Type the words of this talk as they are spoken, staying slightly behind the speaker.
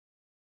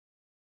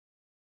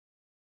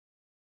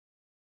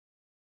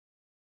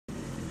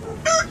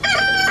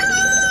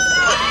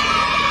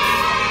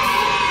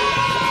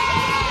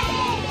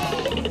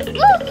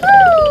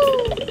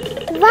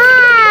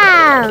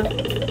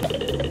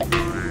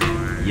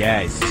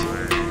Yes.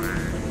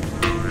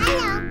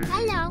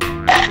 Hello.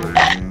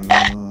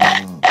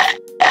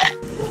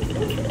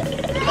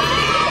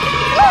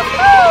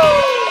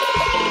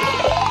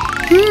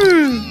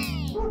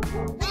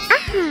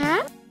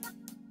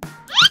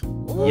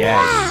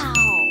 Yes.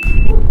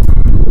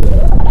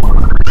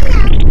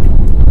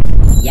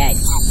 Yes.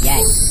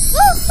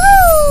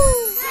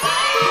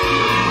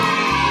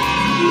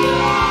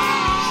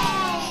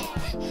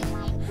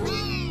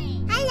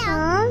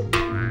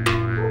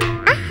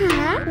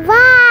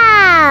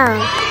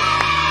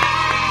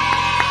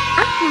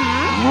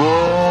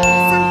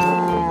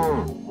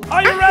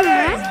 Are you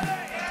ready?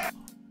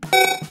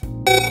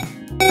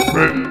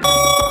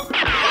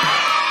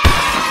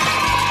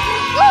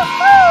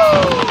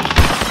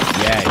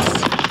 Yes.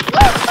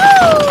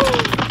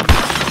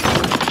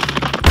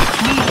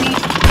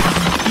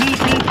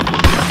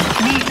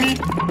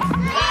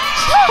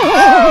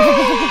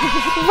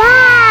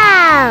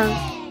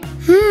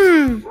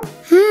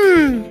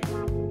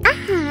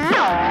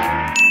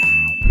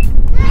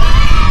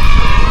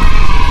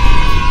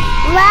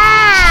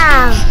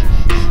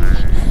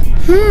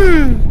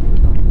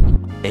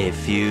 A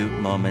few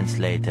moments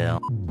later.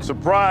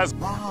 Surprise.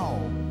 Wow.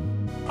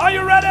 Are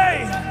you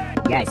ready?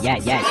 Yes.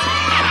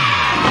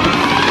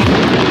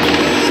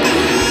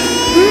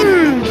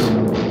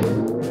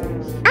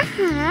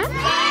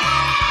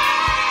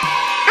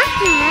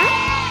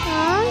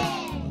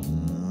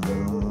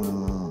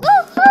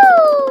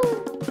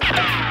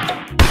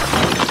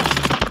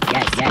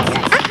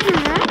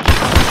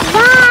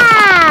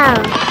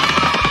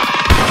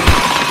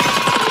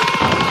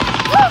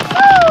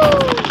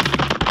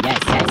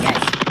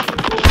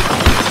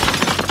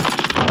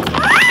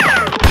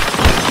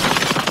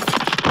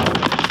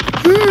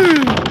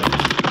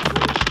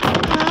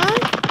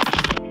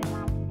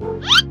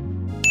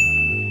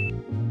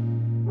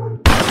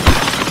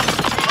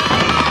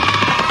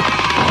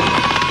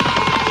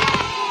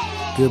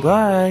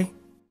 Goodbye.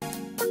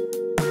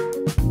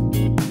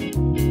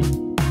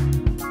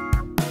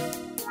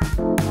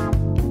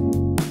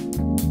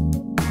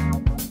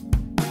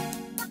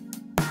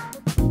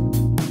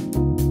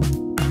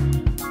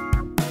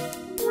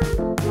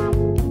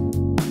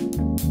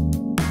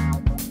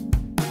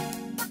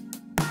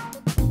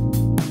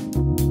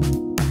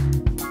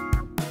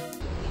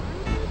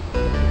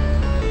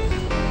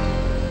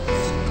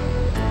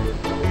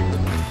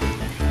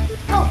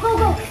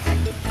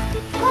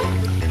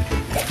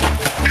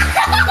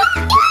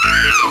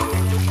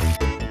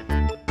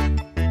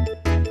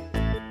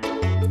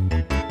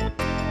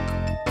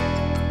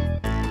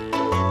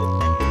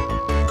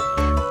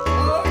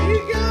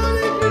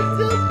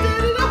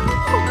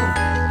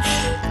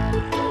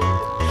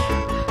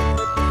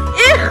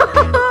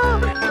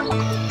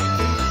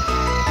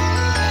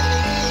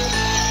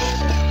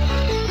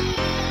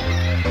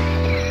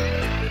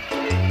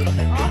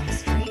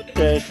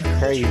 That's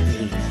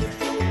crazy.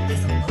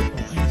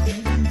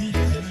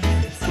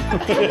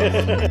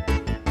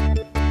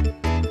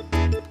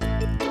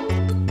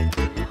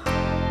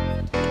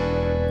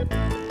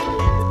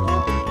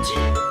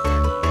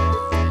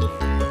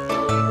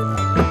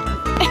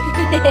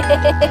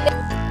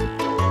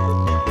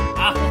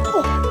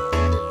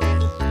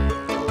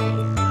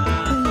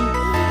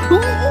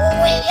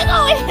 Where you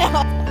going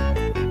now?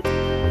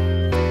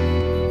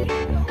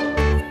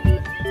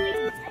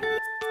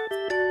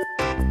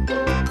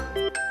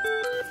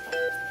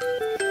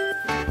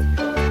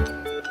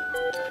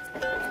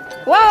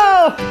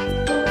 Whoa!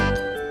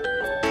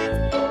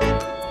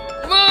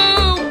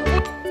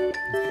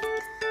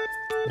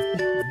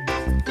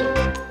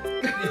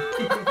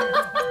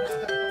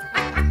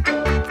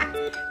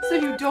 So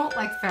you don't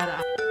like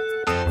feta?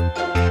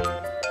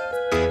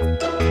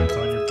 It's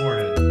on your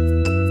forehead.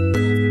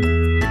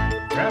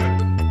 Grab it.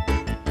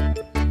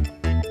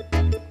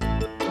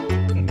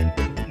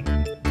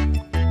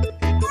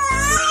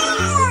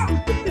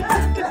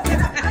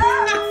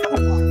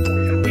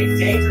 A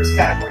dangerous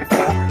category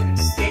for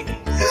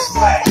escaping this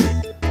way.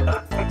 We're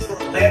not going to a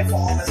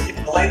landfall. Let's get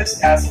the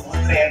latest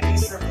gasoline and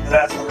Easter from the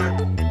Nazareth.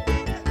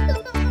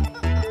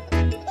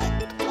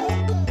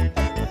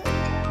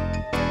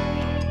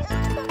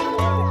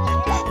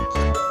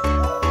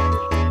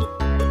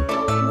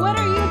 What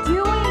are you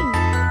doing?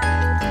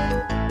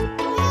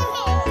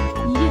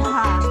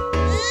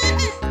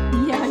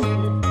 Yeah.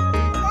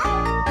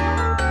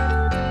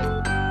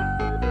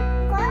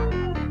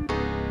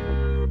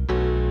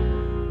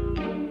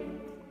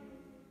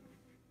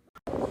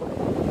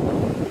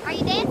 Are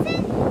you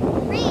dancing?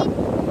 Reed,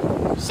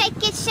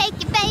 shake it,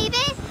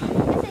 baby.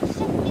 I said,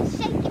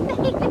 shake it,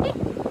 baby.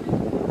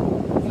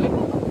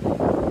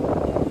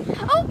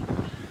 Oh!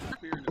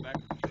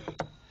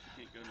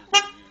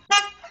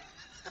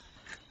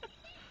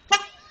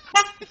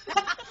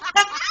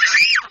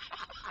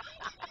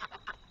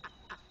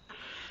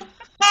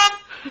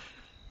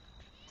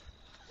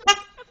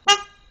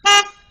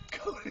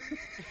 Come!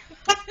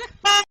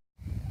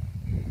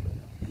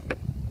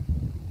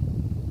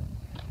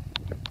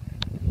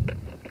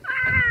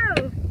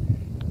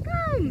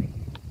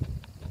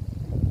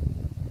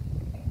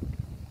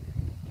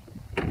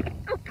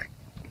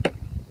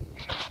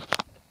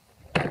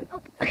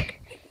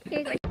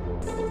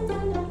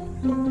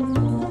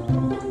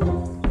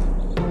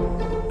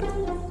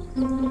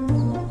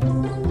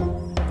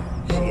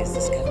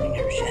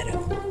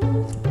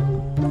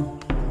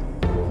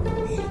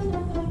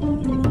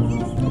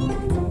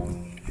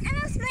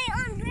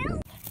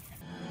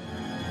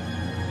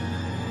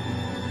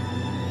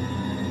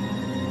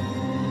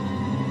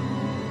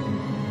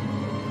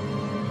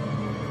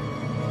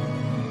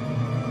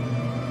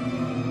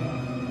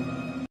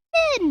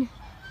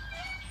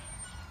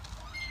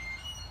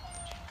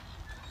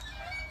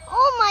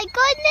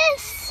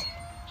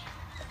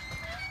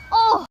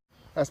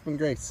 Aspen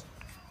Grace.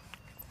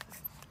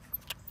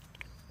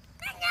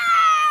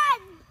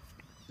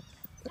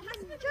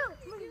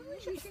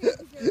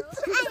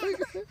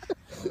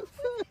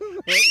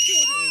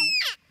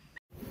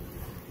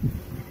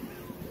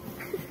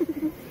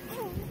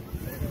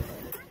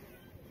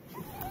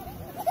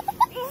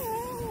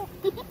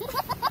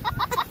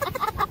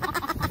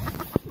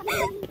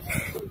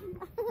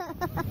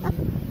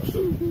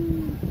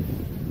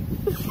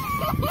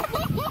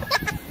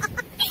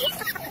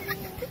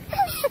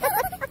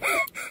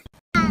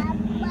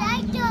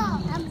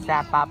 Is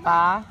that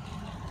Papa?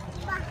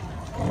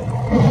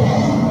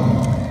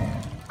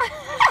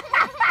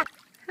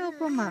 Help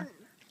Mama.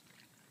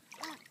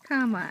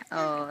 Come on.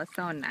 Oh,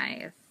 so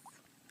nice.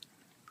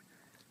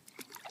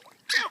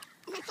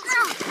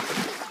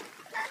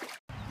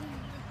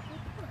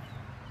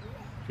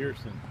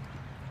 Pearson.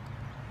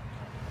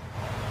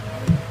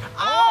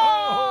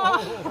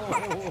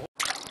 Oh!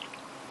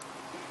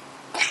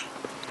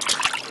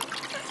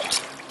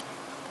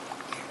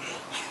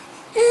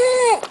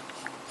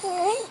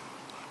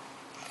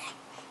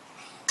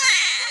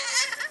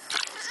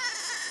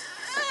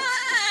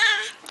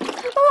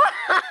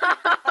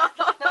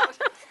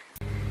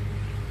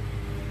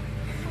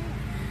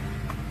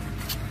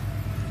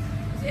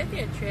 Is that the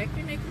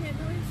tractor making that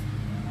noise?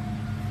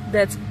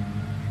 That's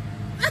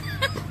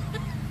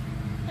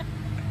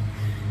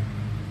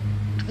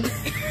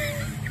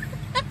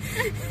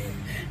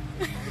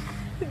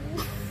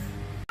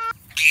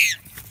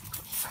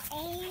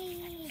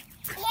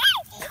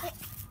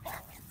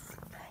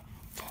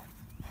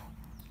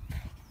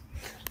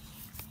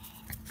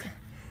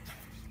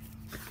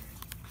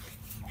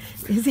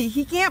Is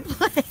he can't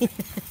play.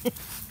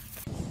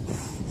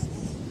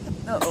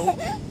 Uh-oh.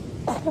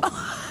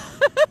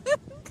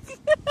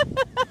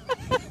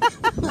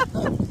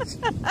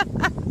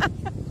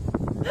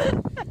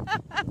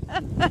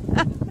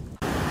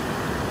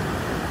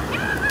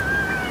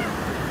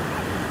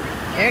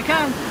 here it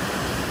comes.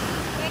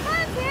 Here it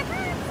comes, here it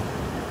comes.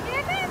 Here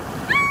it comes.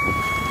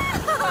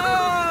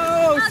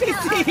 Oh,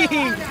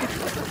 Cece.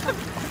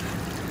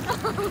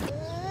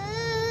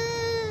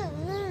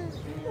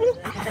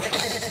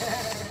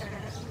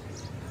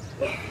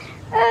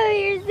 Oh,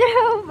 you're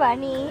so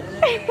funny.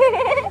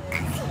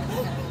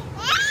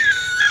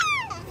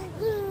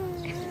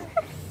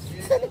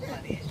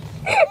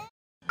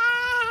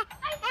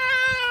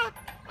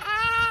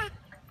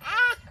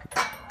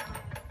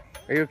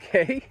 Are you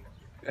okay?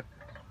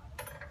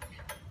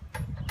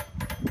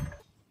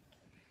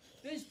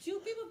 There's two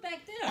people back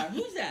there.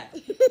 Who's that?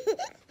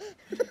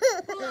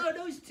 Oh,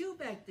 those two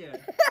back there.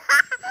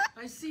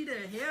 I see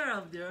the hair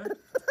up there.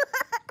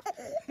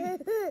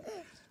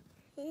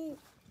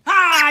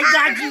 Ah, I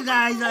got you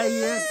guys out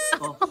here.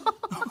 Oh.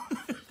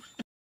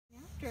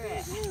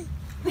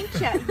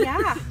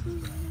 Yeah.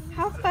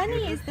 How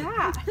funny is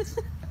that?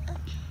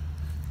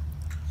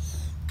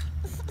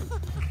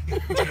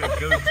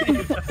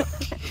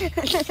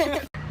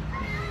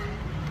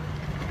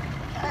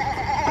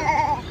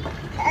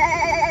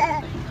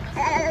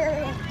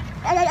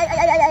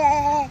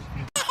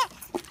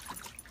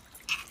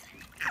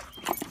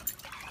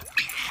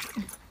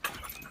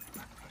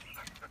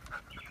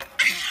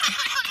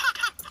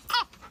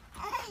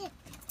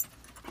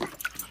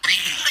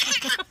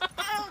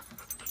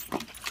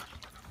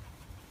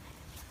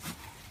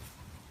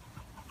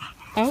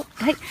 Oh,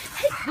 hey,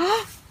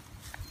 hey.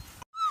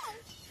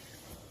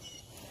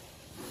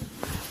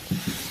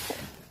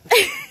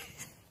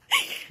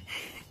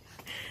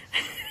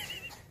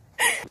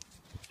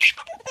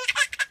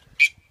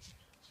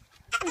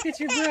 Look at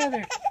your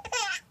brother.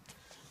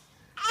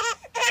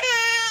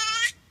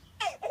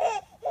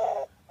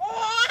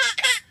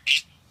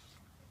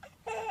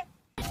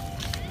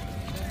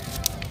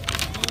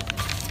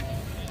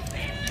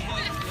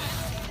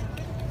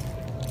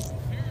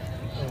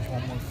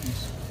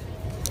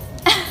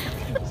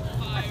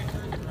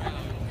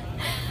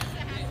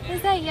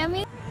 Is that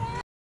yummy?